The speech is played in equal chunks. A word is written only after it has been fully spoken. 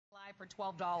for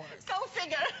 $12. Go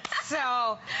figure.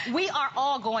 So we are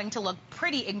all going to look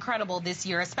pretty incredible this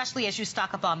year, especially as you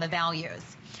stock up on the values.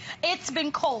 It's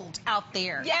been cold out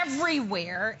there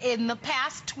everywhere in the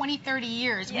past 20, 30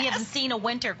 years. We haven't seen a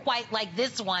winter quite like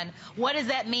this one. What does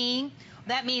that mean?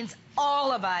 That means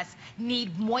all of us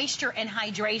need moisture and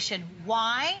hydration.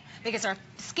 Why? Because our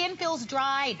skin feels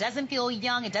dry, it doesn't feel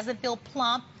young, it doesn't feel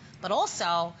plump, but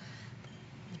also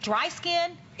dry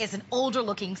skin is an older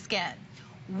looking skin.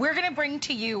 We're going to bring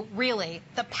to you, really,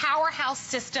 the powerhouse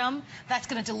system that's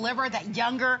going to deliver that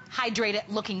younger,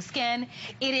 hydrated-looking skin.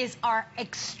 It is our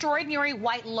extraordinary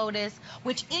White Lotus,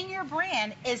 which in your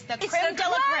brand is the creme de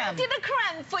la creme. It's the creme de la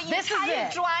creme for entire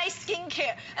dry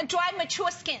skincare, dry,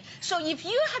 mature skin. So if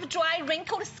you have dry,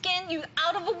 wrinkled skin, you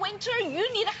out of the winter,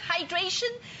 you need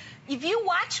hydration. If you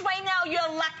watch right now,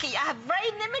 you're lucky. I have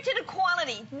very limited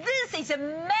quantity. This is a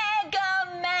mega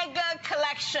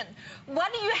collection.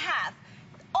 What do you have?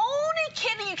 Only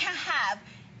kit you can have,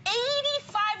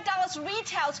 $85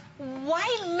 retails,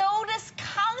 White Lotus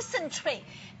concentrate.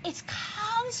 It's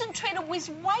concentrated with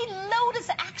White Lotus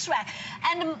extract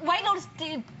and White Lotus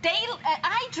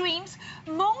Eye Dreams,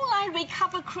 Moonlight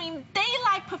Recover Cream,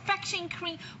 Daylight Perfection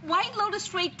Cream, White Lotus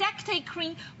Redectate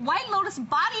Cream, White Lotus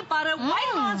Body Butter,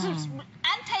 White Lotus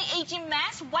Anti-Aging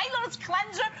Mask, White Lotus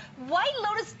Cleanser, White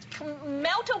Lotus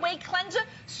Melt Away Cleanser,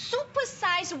 Super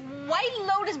Size White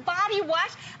Lotus Body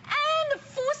Wash, and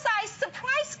full-size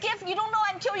surprise gift you don't know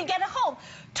until you get it home.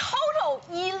 Total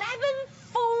 11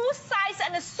 full-size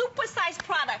and a super-size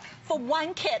product for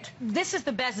one kit. This is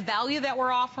the best value that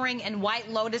we're offering in White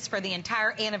Lotus for the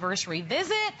entire anniversary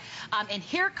visit. And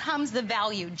here comes the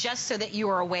value, just so that you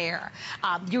are aware.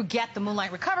 You get the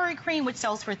Moonlight Recovery Cream, which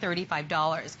sells for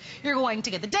 $35. You're going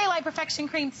to get the Daylight Perfection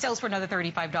Cream, sells for another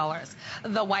 $35.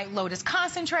 The White Lotus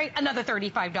Concentrate, another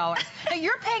 $35. Now,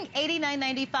 you're paying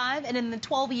 $89.95, and in the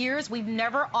 12 years, we've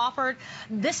never offered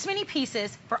this many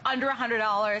pieces for under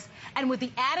 $100. And with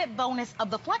the added bonus of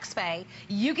the FlexPay,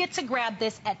 you get to grab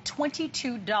this at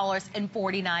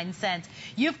 $22.49.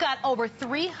 You've got over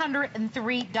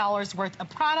 $303 worth of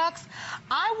products.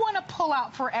 I want to pull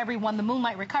out for everyone the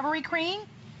Moonlight Recovery Cream.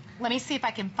 Let me see if I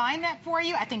can find that for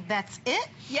you. I think that's it.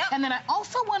 Yep. And then I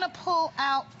also want to pull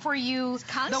out for you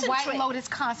the White Lotus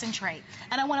Concentrate.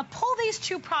 And I want to pull these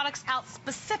two products out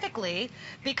specifically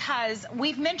because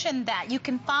we've mentioned that you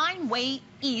can find Way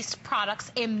East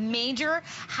products in major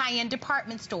high-end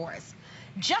department stores.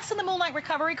 Just in the Moonlight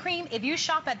Recovery Cream, if you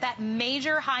shop at that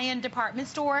major high-end department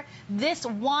store, this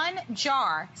one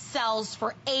jar sells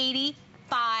for $85.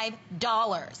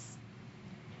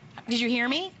 Did you hear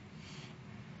me?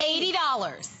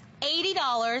 $80,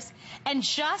 and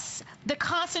just the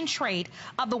concentrate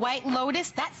of the White Lotus,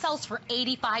 that sells for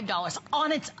 $85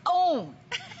 on its own.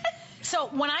 So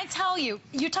when I tell you,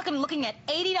 you're looking at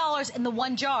 $80 in the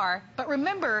one jar, but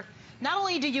remember, not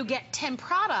only do you get 10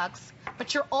 products,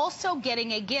 but you're also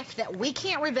getting a gift that we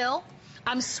can't reveal.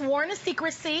 I'm sworn to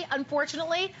secrecy,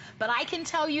 unfortunately, but I can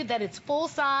tell you that it's full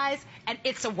size and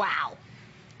it's a wow.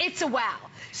 It's a wow.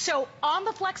 So on the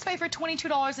FlexPay for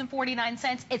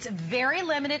 $22.49, it's very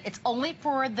limited. It's only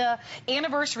for the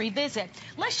anniversary visit.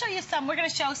 Let's show you some. We're going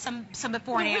to show some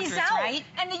before and afters, right?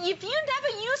 And if you never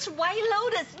use White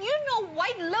Lotus, you know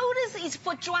White Lotus is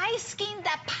for dry skin,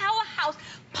 that powerhouse,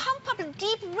 pump up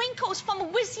deep wrinkles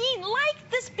from within like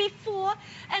this before,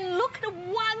 and look at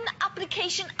one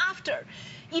application after.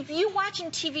 If you're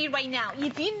watching TV right now,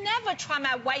 if you never try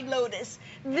my White Lotus,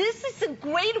 this is a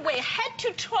great way, head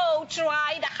to toe,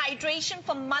 dry, the hydration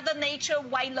from Mother Nature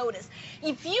White Lotus.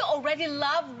 If you already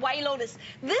love White Lotus,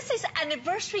 this is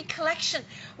anniversary collection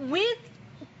with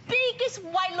biggest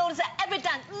White Lotus I've ever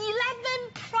done. 11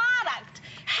 products,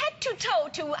 head to toe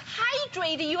to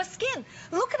hydrate your skin.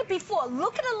 Look at it before,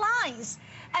 look at the lines,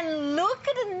 and look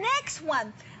at the next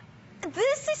one.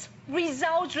 This is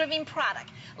result-driven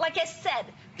product. Like I said,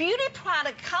 beauty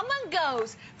product come and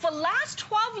goes. For last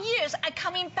 12 years, I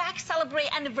coming back celebrate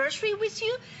anniversary with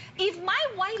you. If my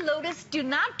White Lotus do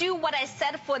not do what I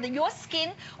said for your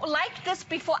skin, or like this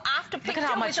before after picture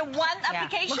with a one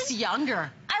application, looks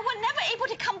younger. I was never able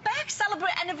to come back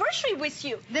celebrate anniversary with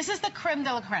you. This is the creme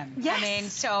de la creme. Yes. I mean,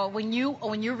 so when you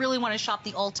really want to shop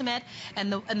the ultimate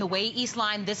and the Way East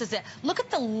line, this is it. Look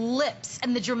at the lips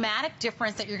and the dramatic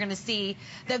difference that you're going to see,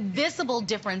 the visible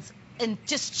difference in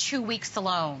just 2 weeks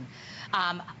alone.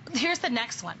 Here's the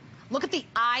next one. Look at the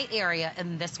eye area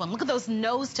in this one. Look at those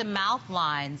nose to mouth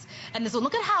lines. And this one,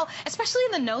 look at how, especially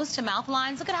in the nose to mouth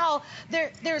lines, look at how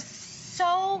they're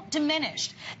so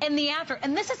diminished in the after.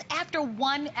 And this is after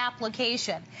one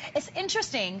application. It's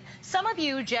interesting. Some of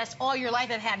you just all your life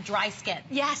have had dry skin.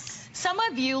 Yes. Some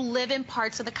of you live in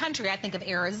parts of the country. I think of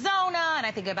Arizona and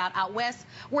I think about out west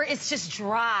where it's just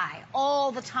dry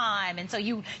all the time. And so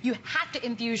you have to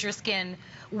infuse your skin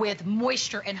with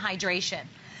moisture and hydration.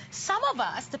 Some of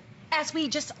us, as we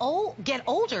just get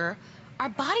older, our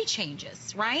body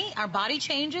changes, right? Our body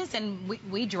changes and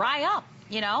we dry up,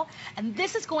 you know? And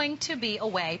this is going to be a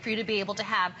way for you to be able to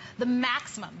have the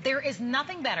maximum. There is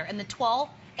nothing better in the 12th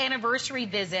anniversary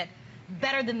visit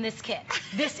better than this kit.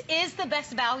 This is the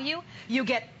best value. You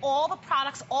get all the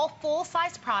products, all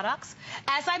full-size products.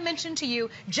 As I mentioned to you,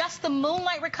 just the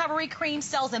Moonlight Recovery Cream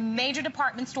sells in major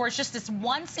department stores, just this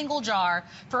one single jar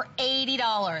for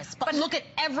 $80. But look at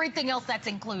everything else that's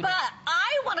included. But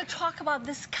I want to talk about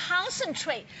this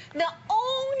concentrate. The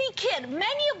only kit,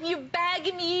 many of you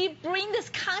beg me, bring this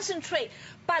concentrate.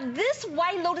 But this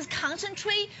White Lotus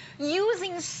concentrate,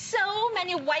 using so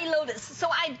many White Lotus, so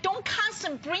I don't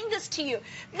constantly bring this to you.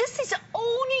 This is the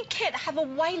only kit have a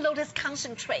White Lotus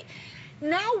concentrate.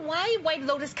 Now, why White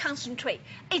Lotus concentrate?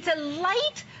 It's a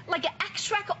light, like an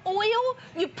extract oil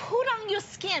you put on your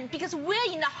skin because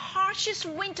we're in the harshest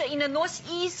winter in the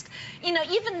Northeast, you know,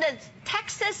 even the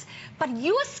Texas. But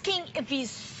your skin, if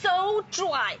it's so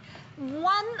dry,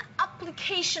 one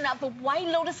application of a White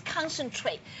Lotus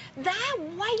concentrate, that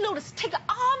White Lotus, take an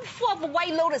armful of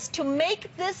White Lotus to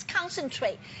make this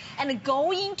concentrate and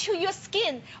go into your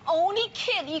skin. Only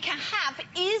kit you can have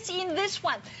is in this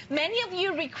one. Many of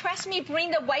you request me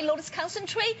bring the White Lotus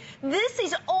concentrate. This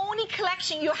is the only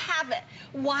collection you have it.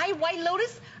 Why White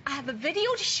Lotus? I have a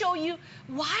video to show you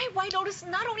why White Lotus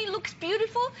not only looks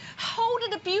beautiful, hold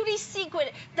the beauty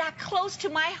secret that close to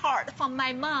my heart from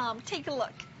my mom. Take a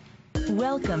look.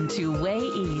 Welcome to Way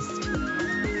East.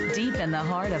 Deep in the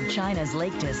heart of China's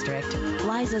Lake District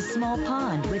lies a small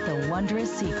pond with a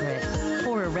wondrous secret.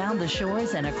 For around the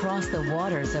shores and across the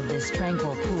waters of this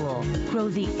tranquil pool grow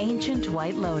the ancient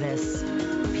white lotus.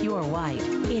 Pure white,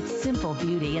 its simple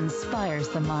beauty inspires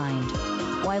the mind,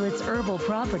 while its herbal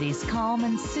properties calm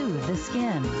and soothe the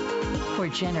skin. For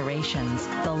generations,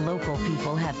 the local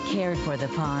people have cared for the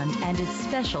pond and its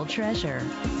special treasure.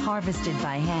 Harvested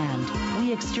by hand,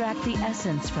 we extract the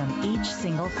essence from each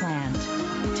single plant.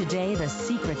 Today, the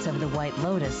secrets of the White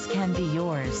Lotus can be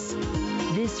yours.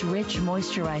 This rich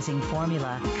moisturizing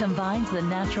formula combines the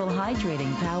natural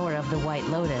hydrating power of the White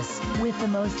Lotus with the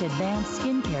most advanced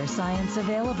skincare science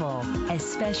available,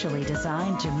 especially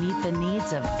designed to meet the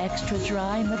needs of extra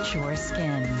dry, mature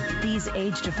skin. These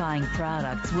age-defying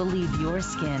products will leave your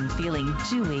skin feeling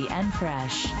dewy and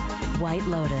fresh. White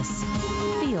Lotus.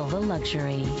 Feel the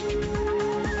luxury.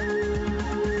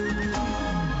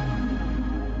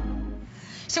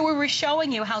 So we were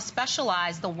showing you how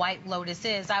specialized the White Lotus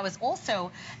is. I was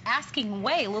also asking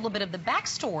Wei a little bit of the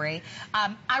backstory.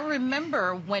 I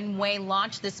remember when Wei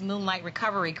launched this Moonlight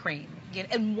Recovery Cream.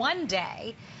 In one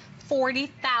day,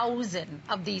 40,000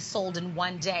 of these sold in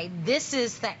one day. This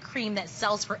is that cream that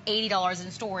sells for $80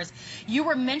 in stores. You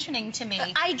were mentioning to me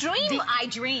I Dream. The I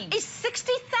Dream. It's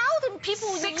 60,000 people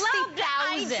love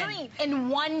that I Dream in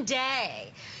one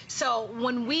day. So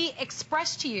when we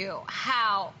expressed to you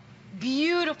how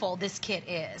beautiful this kit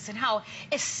is and how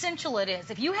essential it is,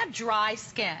 if you have dry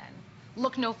skin,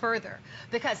 look no further,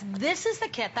 because this is the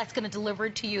kit that's going to deliver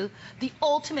to you the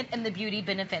ultimate in the beauty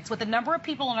benefits. With the number of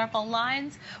people on our phone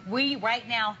lines, we right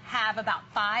now have about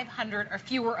 500 or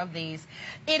fewer of these.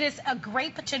 It is a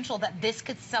great potential that this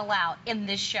could sell out in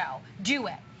this show. Do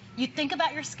it. You think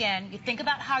about your skin, you think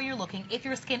about how you're looking. If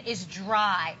your skin is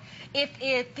dry, if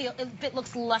it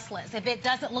looks lustless, if it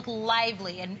doesn't look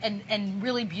lively and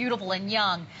really beautiful and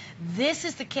young, this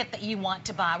is the kit that you want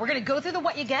to buy. We're going to go through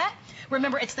what you get.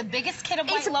 Remember, it's the biggest kit of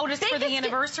White Lotus for the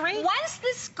anniversary. Once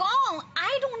this gone,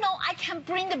 I don't know I can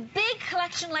bring a big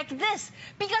collection like this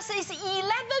because it's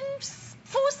 11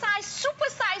 full-size,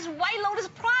 super-size White Lotus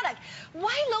product.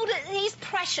 White Lotus is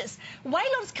precious. White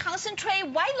Lotus concentrate,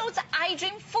 White Lotus I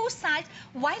Dream full-size,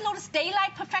 White Lotus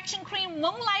Daylight Perfection Cream,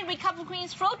 Moonlight Recovery Cream,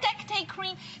 Throw Decade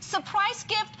Cream, Surprise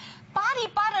Gift,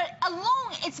 Body Butter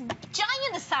alone, it's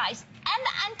giant size, and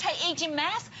the anti-aging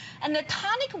mask, and the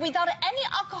tonic without any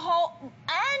alcohol,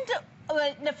 and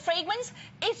the fragrance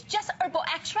is just herbal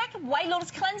extract, White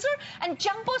Lotus cleanser, and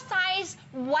jumbo size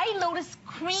White Lotus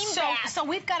cream bath. So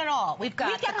we've got it all. We've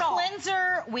got the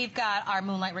cleanser, we've got our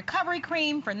Moonlight Recovery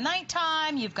Cream for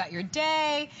nighttime, you've got your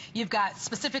day, you've got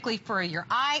specifically for your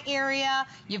eye area,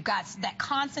 you've got that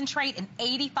concentrate, an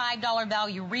 $85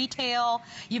 value retail,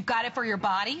 you've got it for your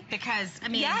body because, I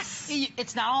mean,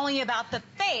 it's not only about the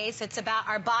face, it's about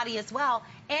our body as well.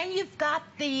 And you've got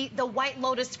the White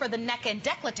Lotus for the neck and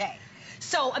décolleté.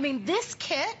 So, I mean, this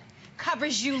kit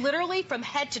covers you literally from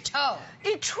head to toe.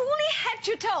 It truly head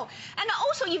to toe. And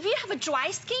also, if you have a dry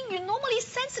skin, you're normally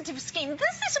sensitive skin.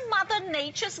 This is Mother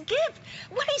Nature's gift.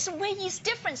 What is Wei's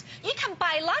difference? You can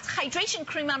buy lots of hydration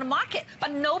cream on the market,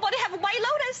 but nobody have a White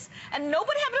Lotus, and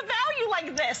nobody have a value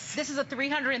like this. This is a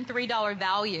 $303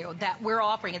 value that we're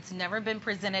offering. It's never been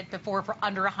presented before for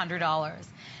under $100.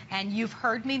 And you've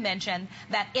heard me mention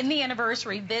that in the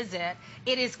anniversary visit,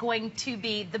 it is going to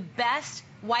be the best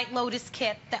White Lotus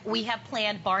kit that we have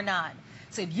planned, bar none.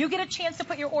 So if you get a chance to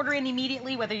put your order in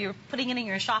immediately, whether you're putting it in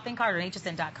your shopping cart on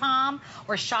hsn.com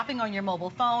or shopping on your mobile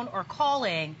phone or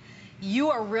calling,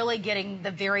 you are really getting the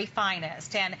very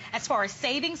finest. And as far as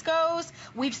savings goes,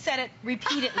 we've said it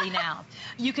repeatedly now.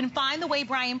 You can find the Way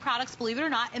Bryan products, believe it or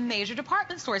not, in major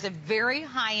department stores, at very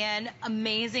high-end,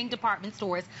 amazing department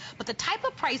stores. But the type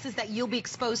of prices that you'll be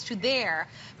exposed to there,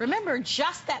 remember,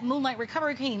 just that Moonlight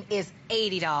Recovery Cream is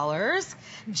 $80.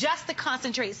 Just the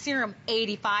Concentrate Serum,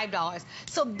 $85.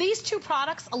 So these two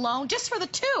products alone, just for the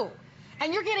two,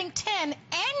 and you're getting 10, and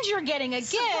you're getting a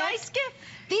gift. Surprise gift.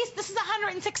 This is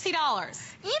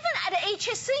 $160. Even at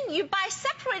HSN, you buy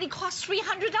separately, costs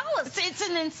 $300. It's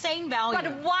an insane value.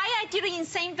 But why I did an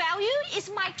insane value is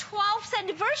my 12th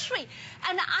anniversary.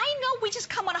 And I know we just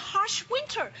come on a harsh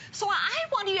winter. So I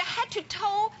want you head to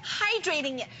toe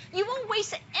hydrating it. You won't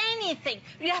waste anything.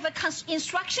 You have an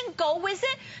instruction, go with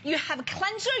it. You have a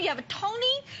cleanser, you have a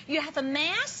toning, you have a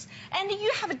mask, and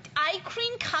you have an eye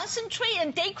cream, concentrate,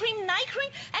 and day cream, night cream,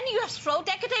 and you have throat,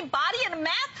 décolleté, body, and a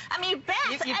mask. I mean,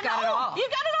 bath. You've got it all. You've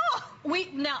got it all.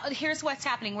 Now, here's what's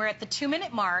happening. We're at the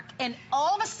 2-minute mark, and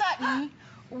all of a sudden,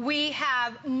 we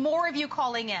have more of you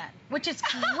calling in, which is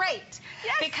great.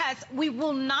 Yes. Because we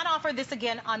will not offer this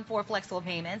again on 4 flexible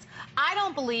payments. I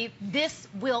don't believe this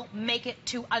will make it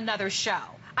to another show.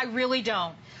 I really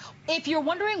don't. If you're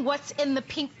wondering what's in the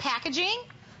pink packaging,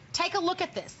 take a look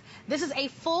at this. This is a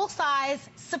full-size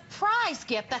surprise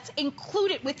gift that's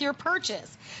included with your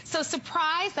purchase. So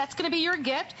surprise, that's going to be your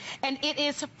gift, and it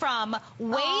is from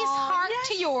Wei's heart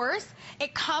to yours.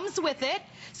 It comes with it,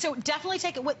 so definitely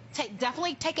take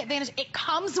advantage. It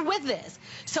comes with this.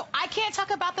 So I can't talk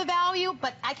about the value,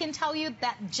 but I can tell you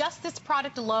that just this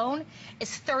product alone is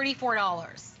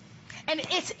 $34. And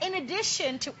it's in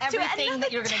addition to everything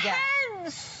that you're going to get.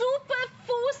 Super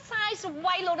full-size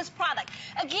White Lotus product.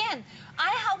 Again,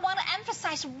 I want to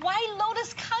emphasize White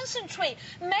Lotus concentrate.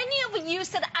 Many of you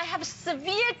said I have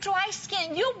severe dry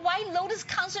skin. Your White Lotus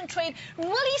concentrate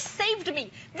really saved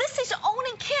me. This is the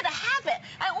only kit I have it.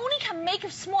 I only can make a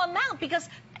small amount because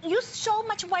use so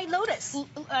much White Lotus.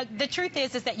 The truth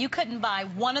is that you couldn't buy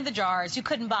one of the jars. You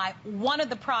couldn't buy one of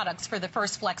the products for the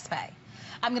first flex pay.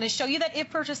 I'm going to show you that if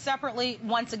purchased separately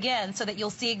once again so that you'll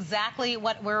see exactly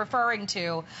what we're referring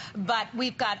to. But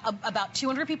we've got about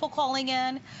 200 people calling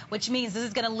in, which means this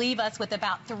is going to leave us with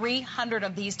about 300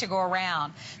 of these to go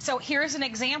around. So here's an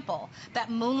example.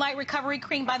 That Moonlight Recovery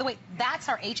Cream, by the way, that's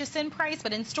our HSN price,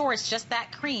 but in store it's just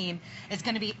that cream is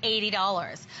going to be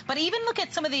 $80. But even look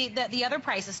at some of the other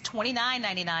prices,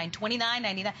 $29.99,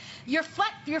 $29.99.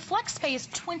 Your flex pay is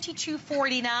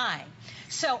 $22.49.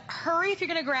 So hurry if you're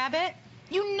going to grab it.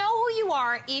 You know who you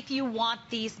are if you want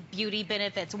these beauty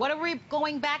benefits. What are we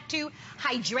going back to?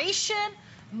 Hydration,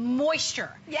 moisture.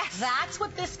 Yes. That's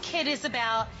what this kit is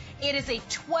about. It is a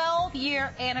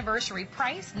 12-year anniversary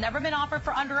price, never been offered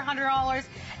for under $100,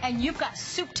 and you've got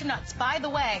soup to nuts. By the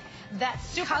way, that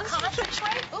super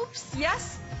concentrate,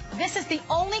 yes, this is the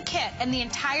only kit in the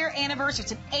entire anniversary.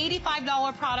 It's an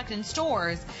 $85 product in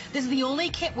stores. This is the only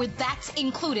kit where that's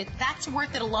included. That's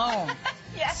worth it alone.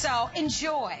 Yes. So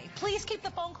enjoy. Please keep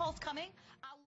the phone calls coming.